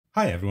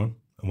Hi everyone,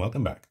 and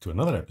welcome back to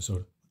another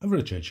episode of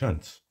Rich Edge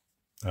Hunts.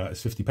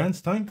 It's 50 pence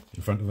time.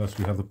 In front of us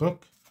we have the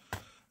book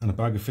and a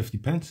bag of 50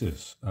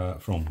 pences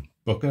from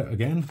Booker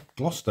again,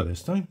 Gloucester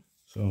this time,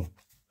 so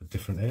a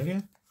different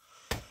area.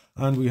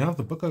 And we have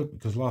the book out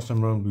because last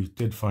time round we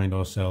did find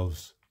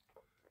ourselves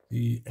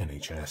the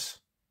NHS.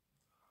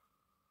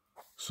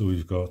 So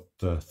we've got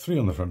 3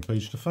 on the front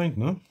page to find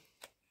now,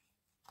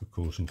 of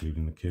course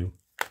including the queue,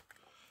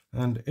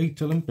 and 8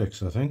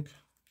 Olympics I think,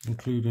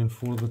 including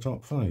 4 of the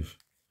top 5.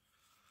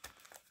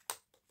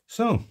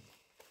 So,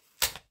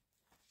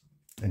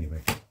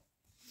 anyway,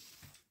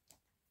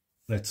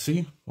 let's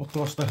see what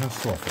Gloucester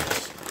has to offer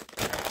us.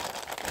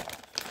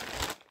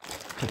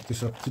 Pick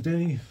this up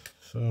today,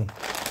 so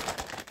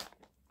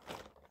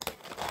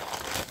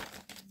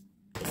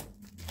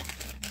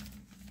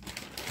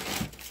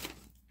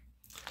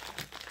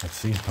let's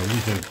see how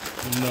these are.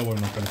 No,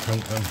 I'm not going to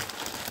count them.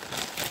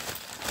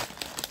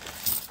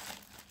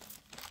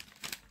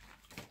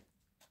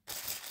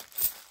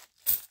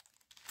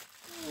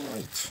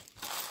 Right.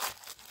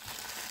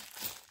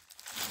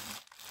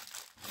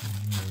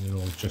 They're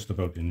all just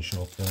about in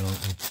shot there,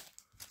 aren't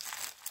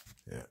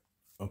they? Yeah.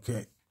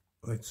 Okay.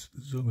 Let's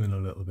zoom in a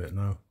little bit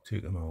now.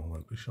 Take them all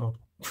out the shot.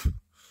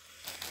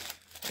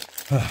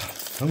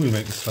 And we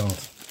make a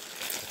start.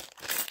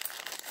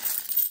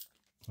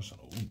 That's an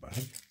old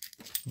bag.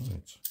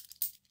 Right.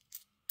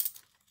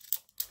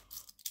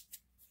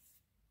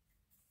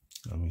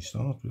 And we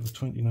start with the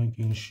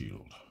 2019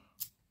 Shield.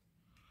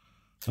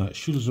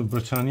 Shields and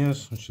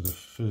Britannias, which are the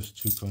first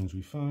 2 coins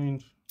we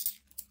find,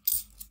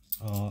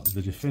 are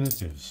the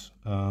definitives.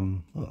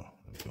 Oh, there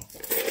we go.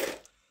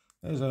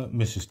 There's a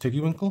Mrs.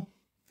 Tiggywinkle,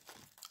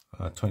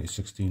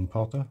 2016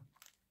 Potter.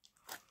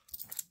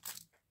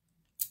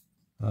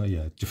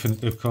 Yeah,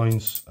 definitive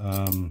coins.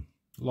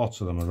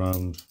 Lots of them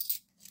around,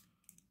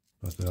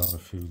 but there are a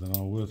few that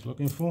are worth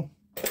looking for.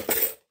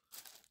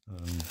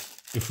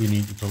 If we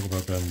need to talk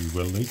about them, we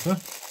will later.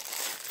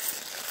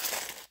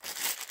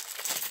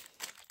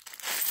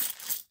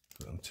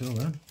 But until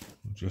then,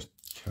 we'll just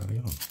carry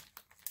on.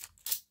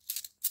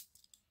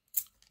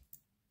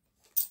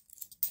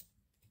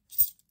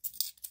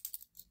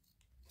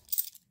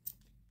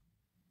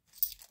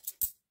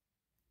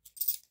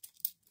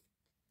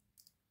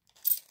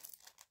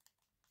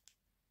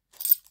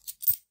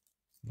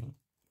 Yeah,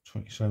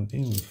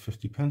 2017 with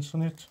 50 pence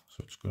on it,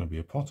 so it's going to be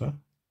a Potter.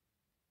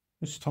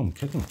 It's Tom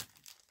Kitten.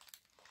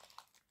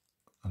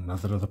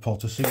 Another of the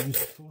Potter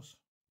series, of course.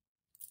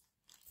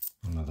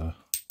 Another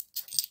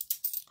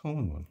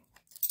common one.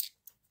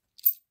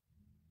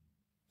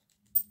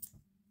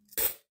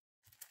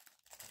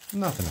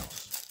 Nothing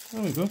else.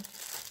 There we go.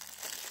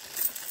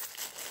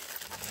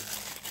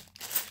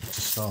 It's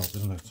a start,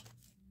 isn't it?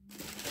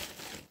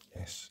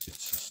 Yes,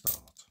 it's a start.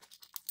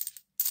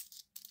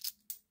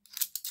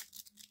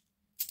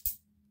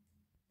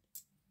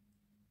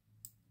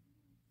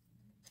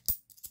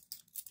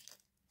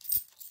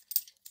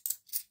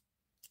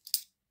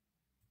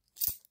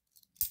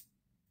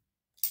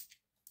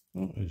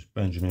 Oh, it's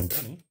Benjamin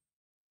Benny,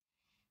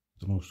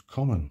 the most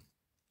common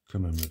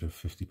commemorative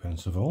 50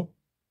 pence of all.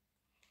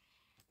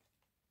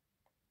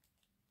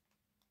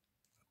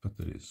 But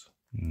there is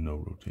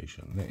no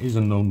rotation. There is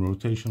a known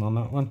rotation on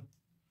that one.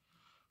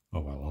 Oh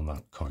well, on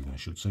that coin I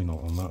should say,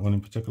 not on that one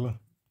in particular.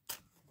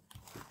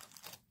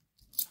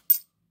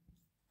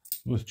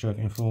 Worth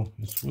checking for.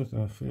 It's worth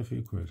a fair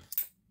few quid.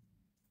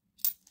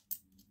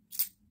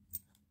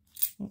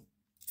 Oh.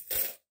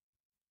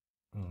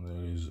 And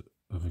there is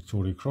a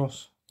Victoria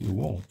Cross, the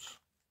awards.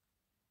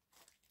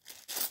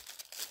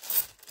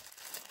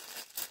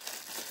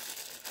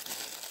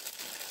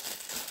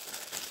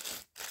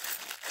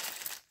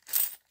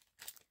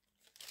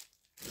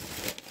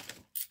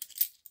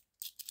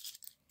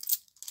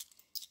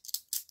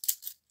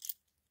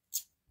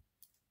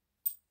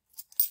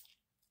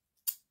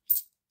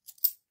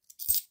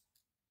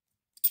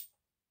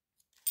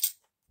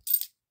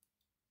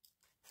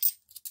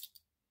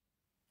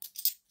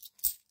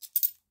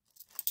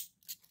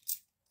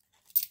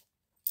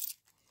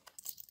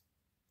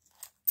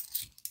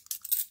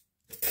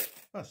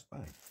 First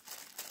bag.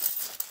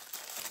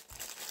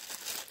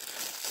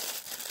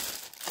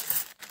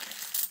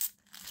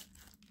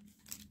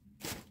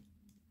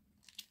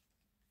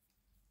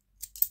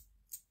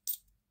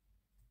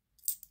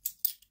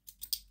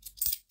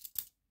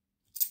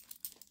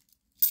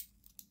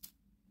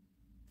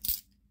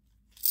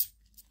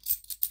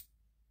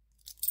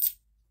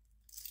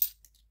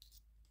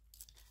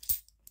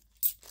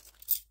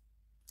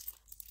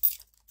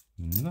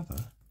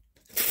 Another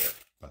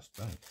bust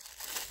bag.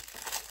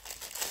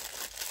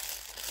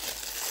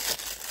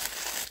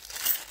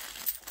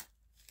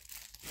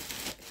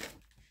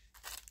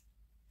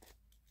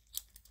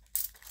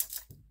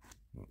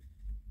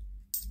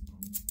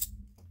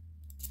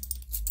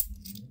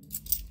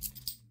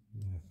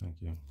 Yeah, thank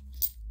you.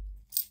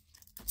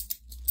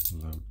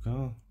 Load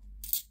car.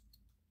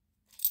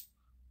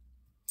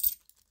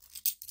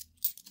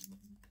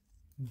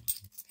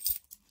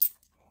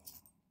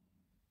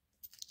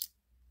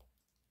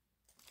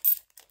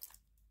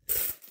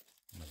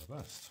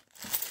 best.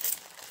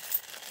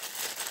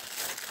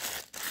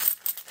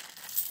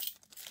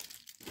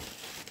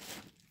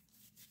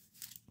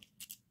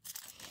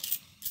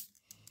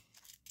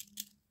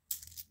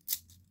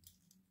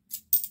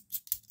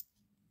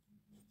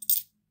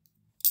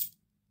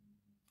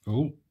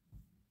 Oh,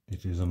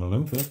 it is an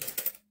Olympic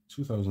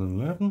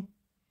 2011.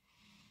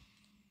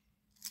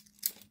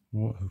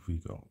 What have we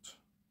got?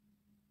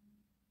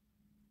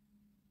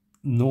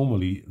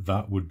 Normally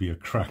that would be a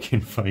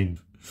cracking find.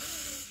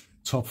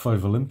 Top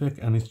 5 Olympic,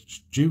 and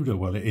it's Judah.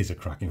 Well, it is a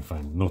cracking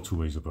find, no two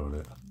ways about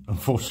it.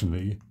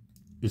 Unfortunately,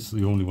 it's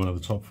the only one of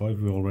the top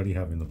 5 we already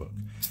have in the book.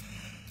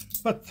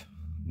 But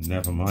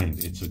never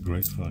mind, it's a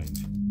great find.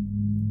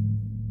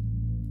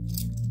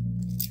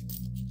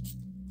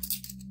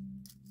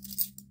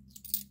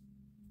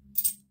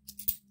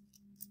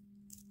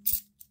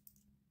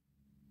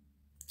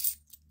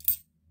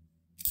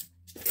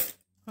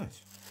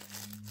 Right.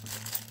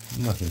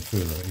 Nothing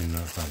further in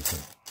that title.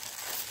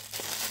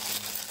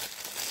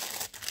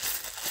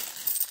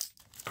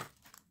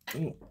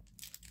 Oh,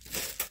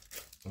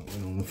 that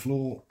went on the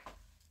floor.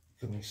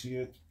 Can you see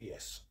it?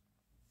 Yes.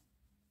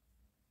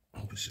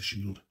 Oh, it's a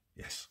shield.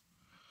 Yes.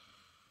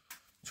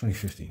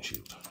 2015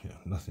 shield. Yeah,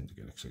 nothing to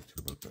get excited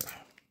about there.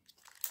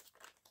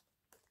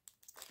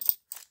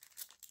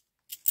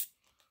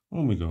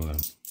 On we go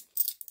then.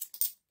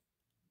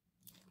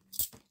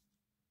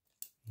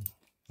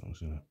 That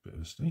was in a bit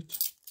of a state.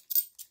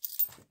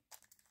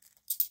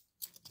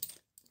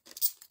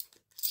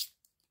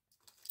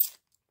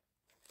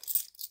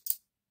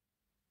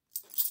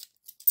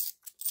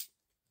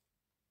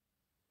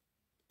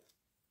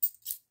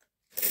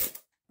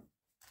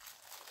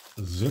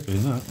 Zip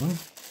in that one.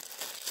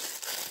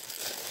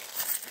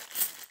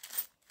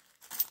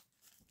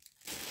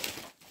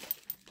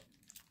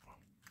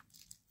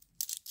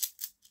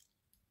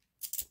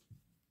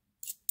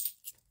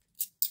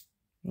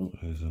 Oh,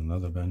 here's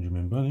another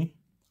Benjamin Bunny.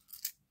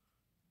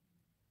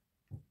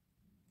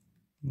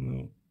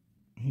 No,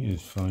 he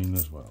is fine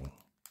as well.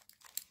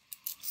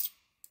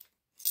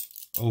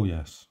 Oh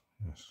yes,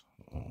 yes.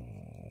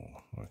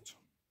 Oh, right.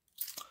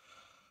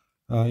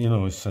 You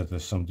know, I said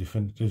there's some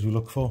definitives we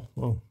look for.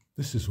 Well,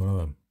 this is one of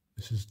them.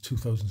 This is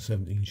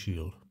 2017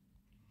 shield.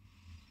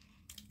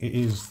 It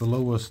is the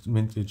lowest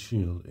minted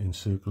shield in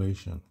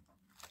circulation.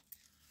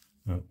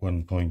 At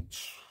 1.8,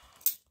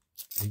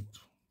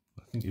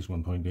 I think it's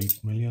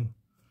 1.8 million.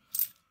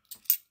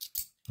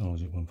 Oh,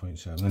 is it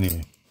 1.7?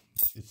 Anyway,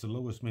 it's the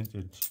lowest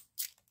minted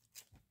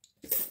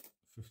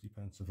 50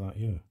 pence of that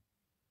year.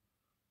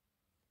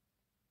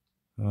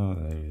 Oh,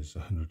 there is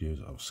 100 years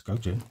of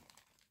scouting.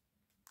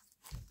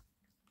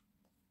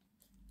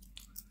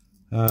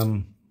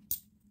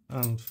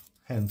 And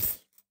hence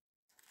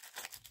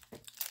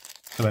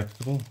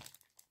collectible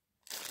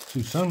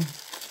to some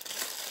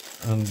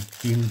and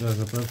deemed as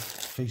above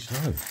face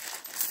value.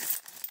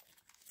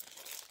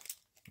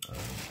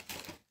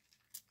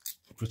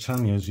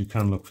 Britannia's you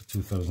can look for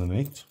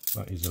 2008.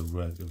 That is a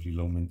relatively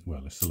low mint.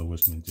 Well, it's the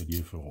lowest minted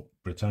year for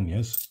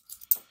Britannia's,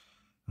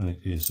 and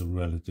it is a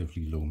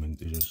relatively low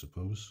mintage, I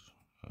suppose.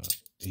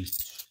 8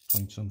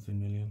 point something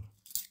million,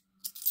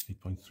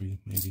 8.3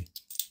 maybe.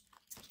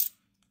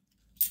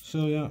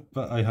 So yeah,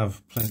 but I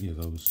have plenty of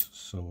those,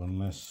 so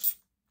unless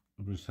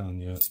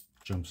Britannia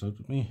jumps out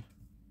at me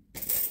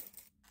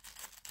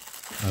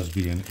as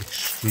being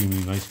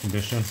extremely nice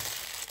condition,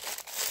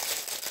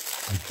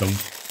 I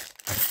don't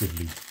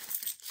actively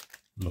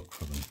look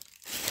for them.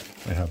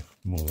 I have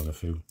more than a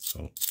few,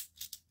 so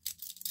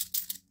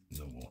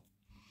no more.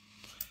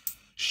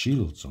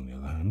 Shields, on the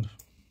other hand,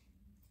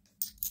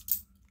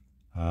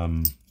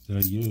 there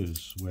are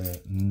years where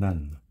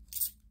none.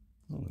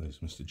 Oh, there's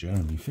Mr.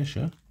 Jeremy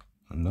Fisher.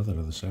 Another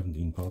of the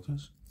 17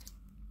 Potters.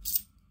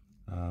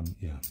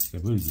 Yeah,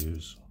 there were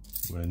years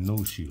where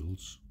no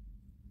shields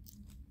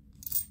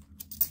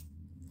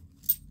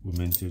were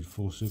minted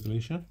for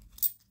circulation.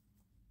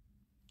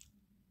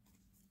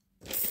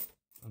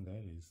 And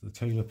there is the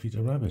Taylor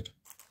Peter Rabbit,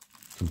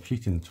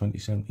 completing the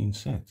 2017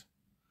 set.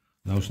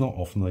 Now, it's not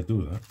often I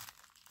do that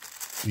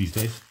these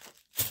days.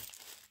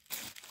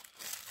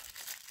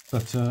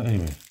 But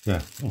anyway,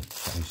 yeah. Oh,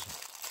 that is,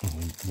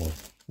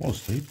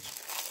 was taped,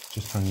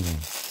 just hanging on.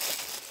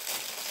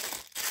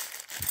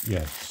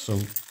 Yeah, so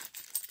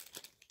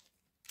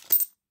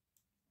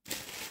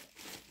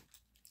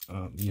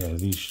yeah,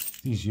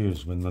 these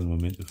years when none were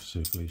minted for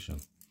circulation,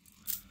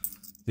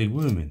 they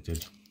were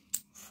minted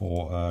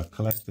for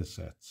collector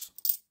sets.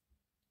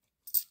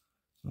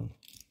 Oh,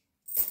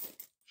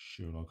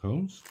 Sherlock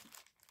Holmes.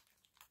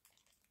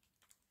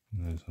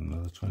 And there's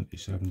another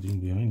 2017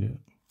 behind it.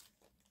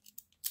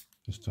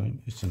 This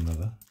time it's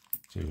another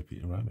Taylor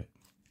Peter Rabbit.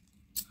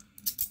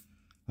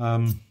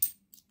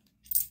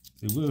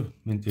 They were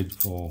minted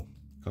for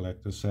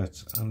collector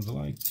sets and the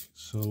like,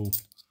 so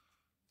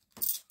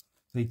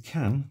they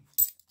can,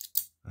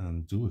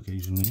 and do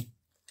occasionally,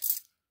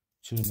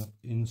 turn up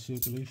in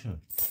circulation.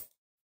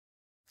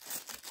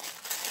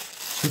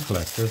 To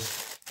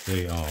collectors,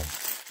 they are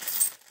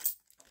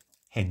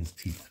hen's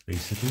teeth,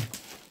 basically.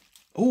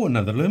 Oh,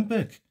 another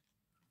Olympic!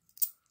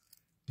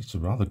 It's a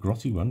rather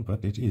grotty one,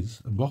 but it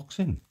is a box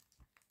in.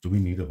 Do we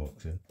need a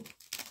box in?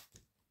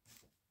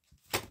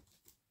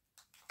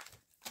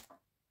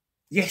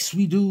 Yes,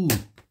 we do.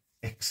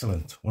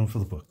 Excellent. One for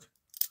the book.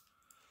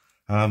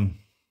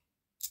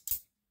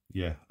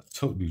 Yeah, I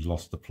totally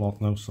lost the plot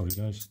now. Sorry,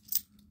 guys.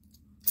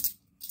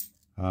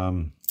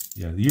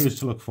 Yeah, the years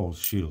to look for: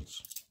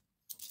 Shields.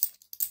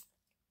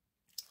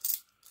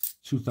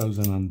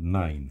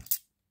 2009,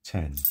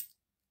 10,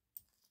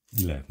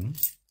 11,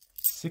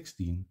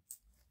 16,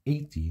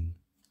 18,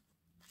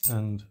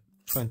 and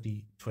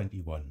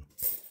 2021.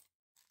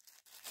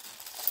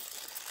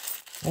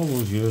 All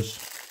those years,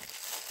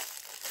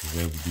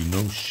 there would be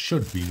no,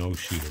 should be no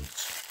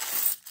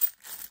shields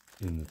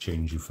in the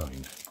change you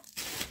find.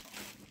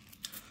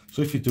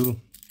 So if you do,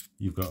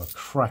 you've got a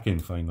cracking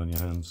find on your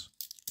hands.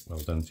 Well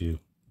done to you.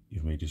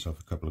 You've made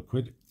yourself a couple of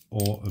quid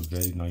or a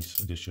very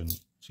nice addition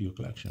to your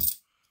collection.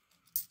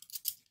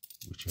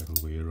 Whichever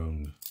way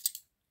around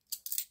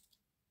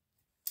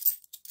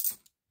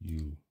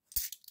you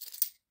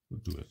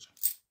would do it.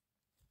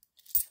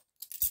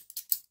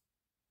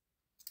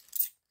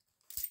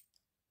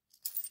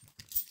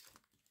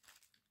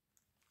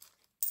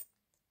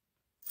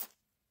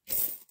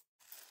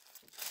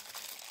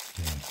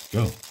 There we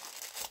go.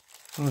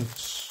 Well,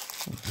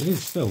 it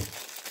is still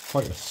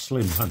quite a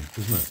slim hunt,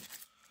 isn't it?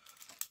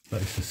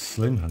 But it's a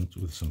slim hunt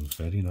with some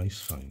very nice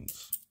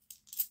finds.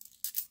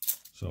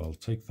 So I'll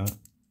take that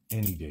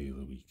any day of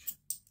the week.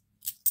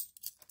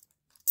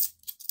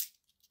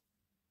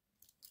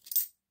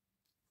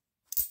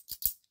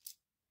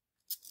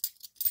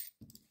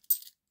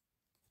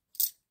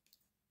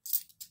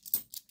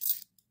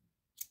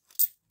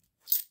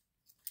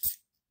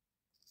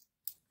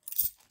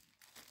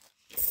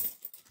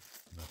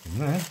 Nothing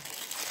there.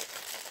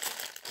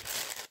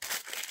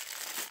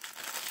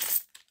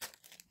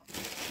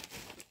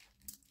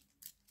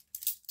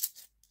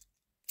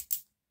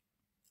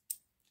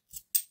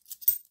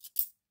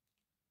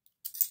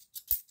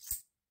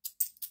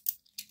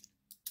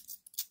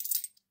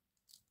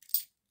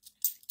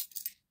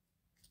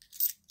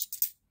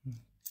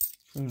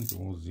 Coming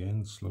towards the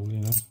end slowly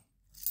now.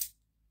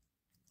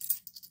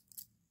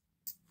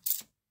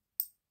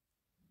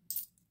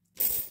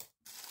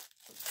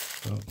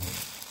 So,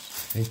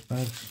 8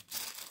 bags.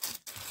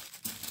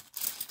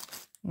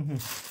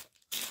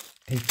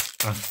 8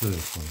 after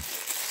this one.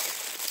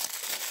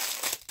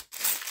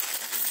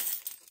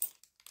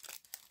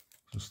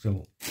 So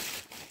still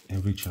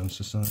every chance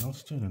to something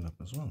else turning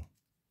up as well.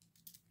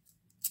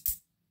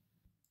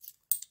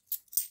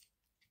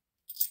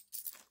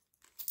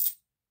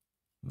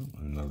 Oh,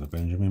 another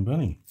Benjamin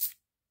Bunny.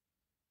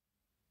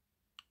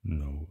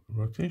 No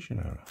rotation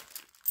error.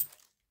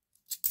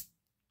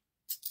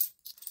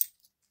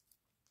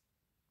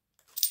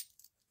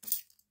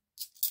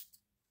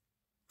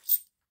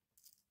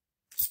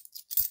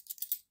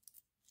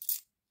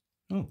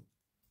 Oh.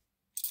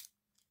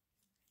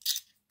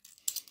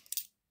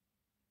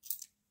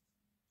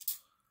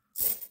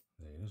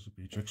 There's a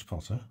Beatrix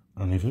Potter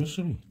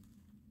anniversary.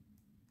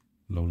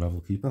 Low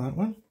level keeper, that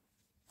one.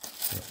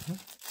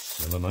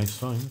 Still a nice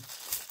find.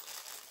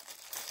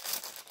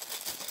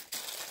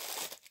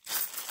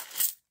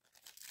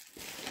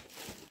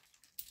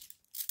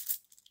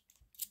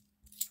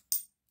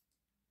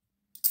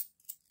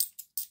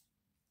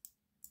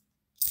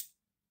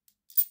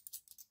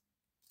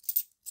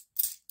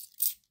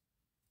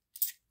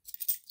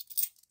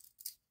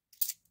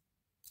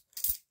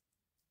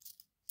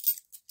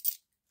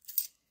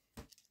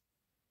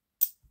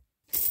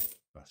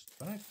 Bust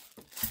bag.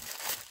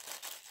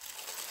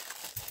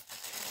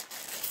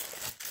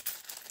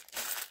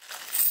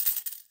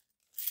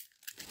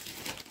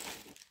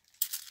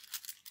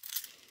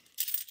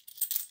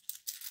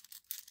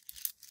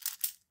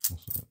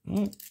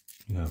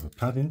 You have a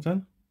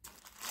Paddington.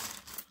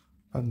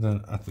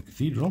 Paddington at the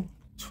Cathedral,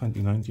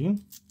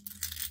 2019.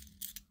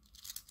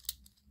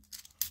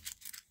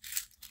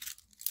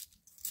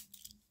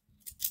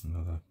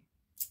 Another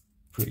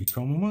pretty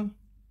common one.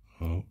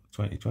 Oh,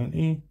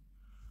 2020.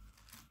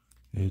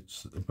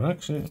 It's the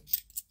Brexit.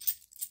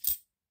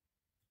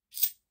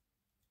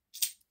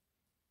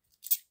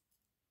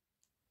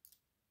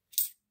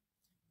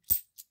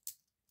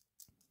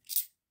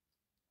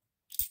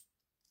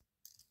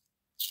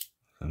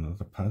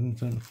 Another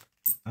Paddington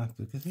at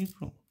the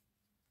Cathedral.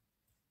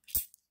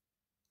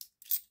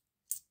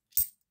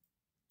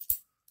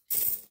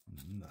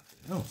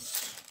 Nothing else.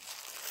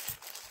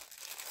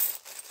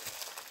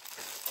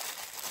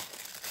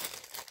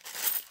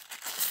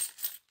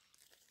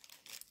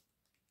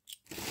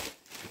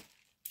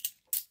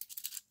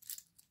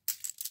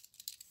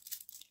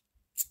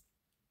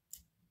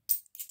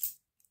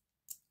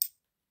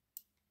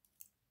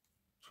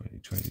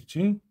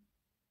 '22.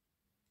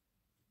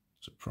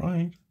 It's a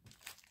Pride.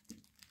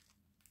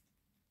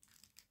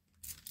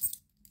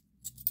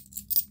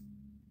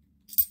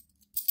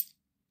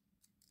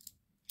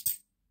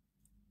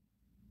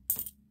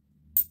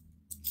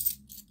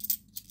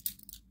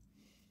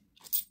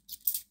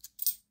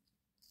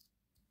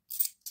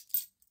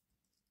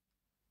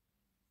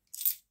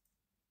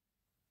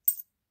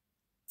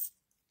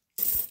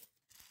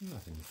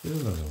 Nothing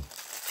further though.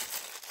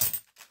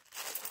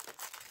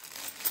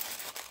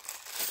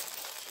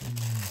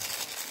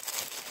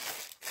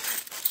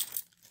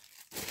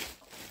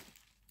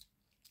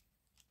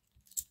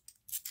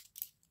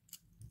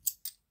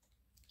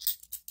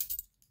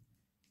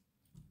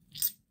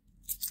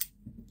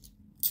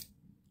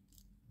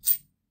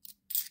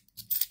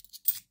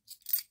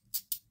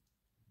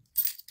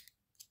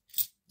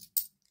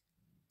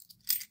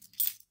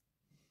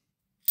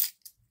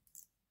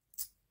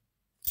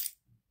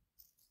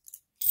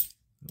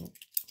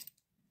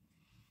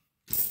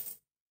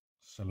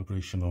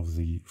 Celebration of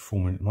the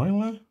 4-minute mile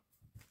there.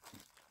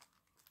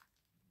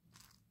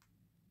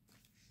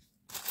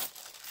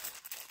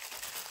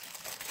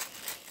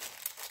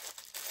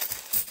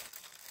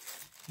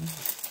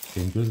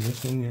 Came good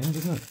this in the end,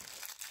 didn't it?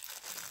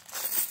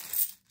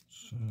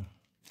 So,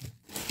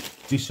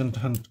 decent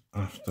hunt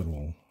after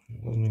all.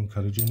 It wasn't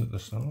encouraging at the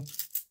start,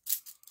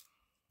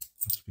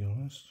 let's be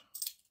honest.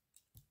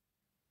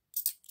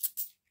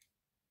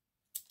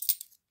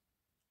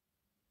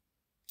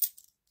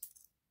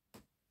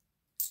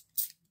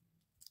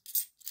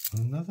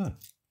 Another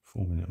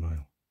 4-minute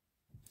mile.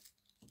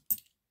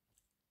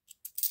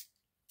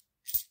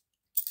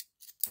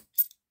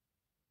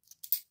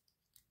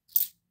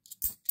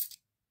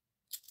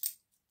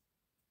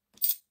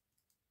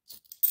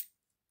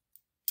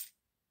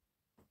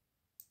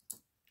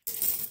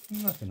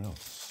 Nothing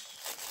else.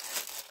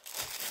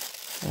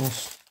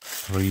 Almost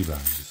 3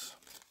 bags.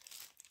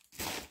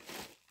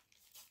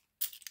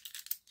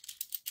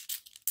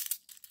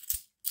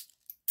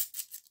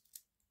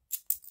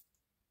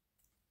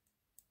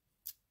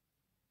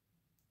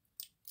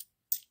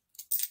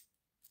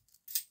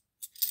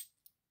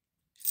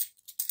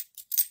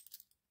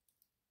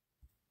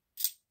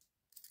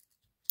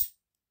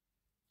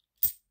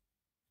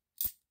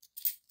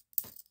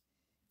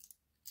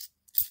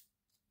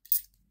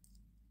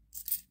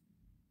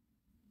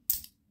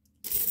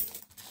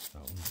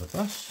 That one's the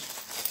bus.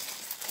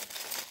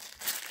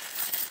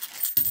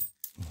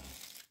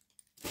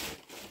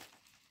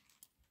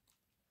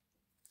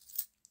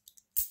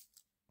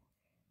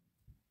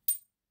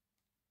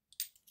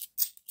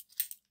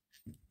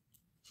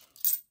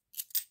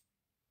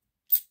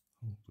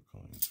 Hold the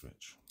coins,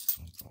 Rich.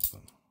 Don't drop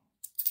them.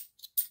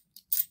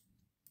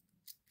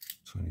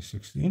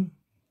 2016.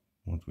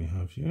 What do we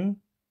have here?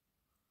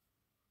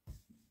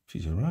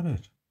 Peter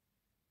Rabbit.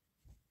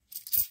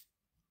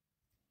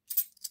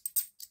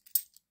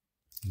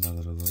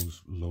 Another of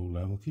those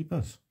low-level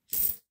keepers.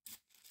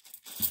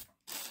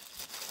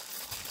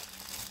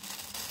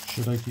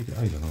 Should I keep it?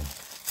 I don't know.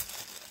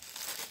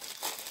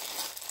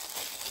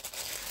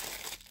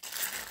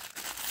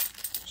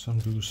 Some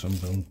do, some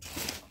don't.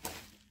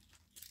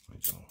 I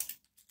don't know.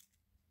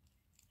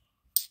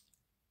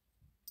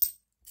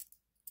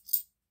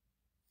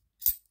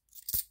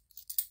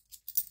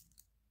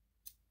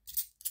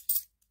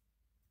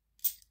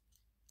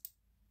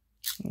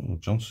 Oh,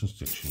 Johnson's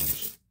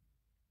Dictionaries.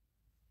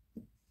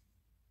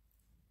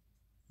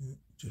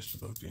 Just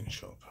about in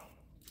shop.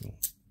 Cool.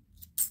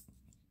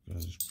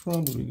 Because it's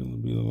probably going to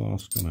be the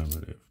last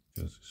commemorative,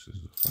 because this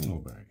is the final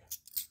bag.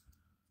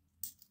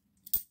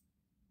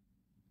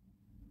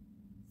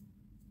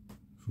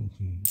 Both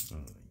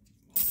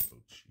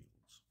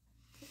shields.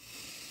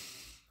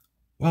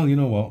 Well, you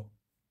know what?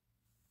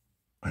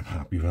 I'm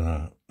happy with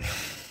that.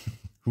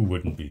 Who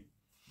wouldn't be?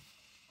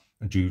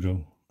 A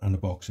judo and a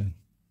boxing.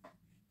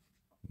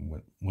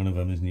 One of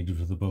them is needed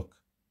for the book.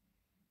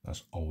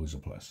 That's always a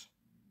plus.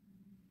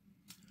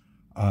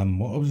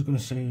 What I was going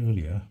to say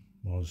earlier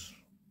was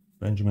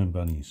Benjamin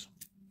Bunnies.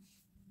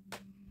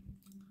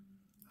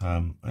 I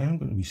am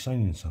going to be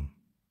signing some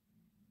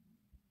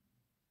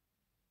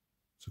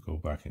to go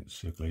back into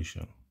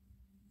circulation.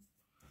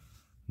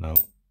 Now,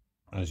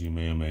 as you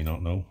may or may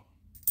not know,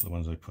 the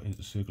ones I put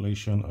into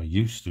circulation I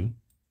used to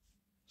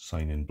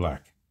sign in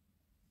black.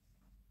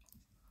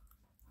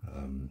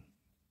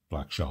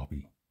 Black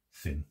Sharpie,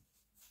 thin.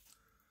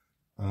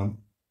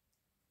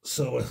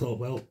 So I thought,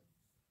 well,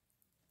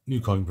 new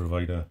coin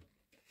provider,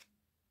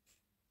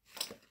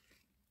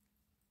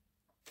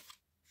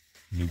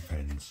 new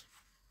pens.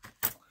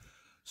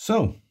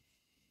 So,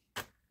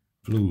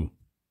 blue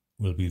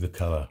will be the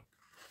colour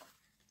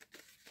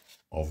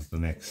of the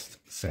next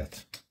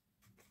set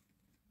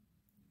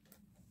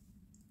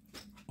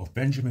of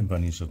Benjamin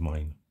Bunnies of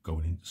mine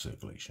going into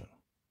circulation.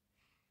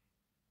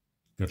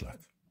 Good luck.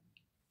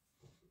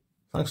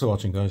 Thanks for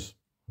watching, guys.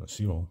 I'll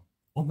see you all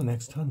on the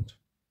next hunt.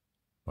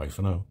 Bye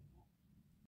for now.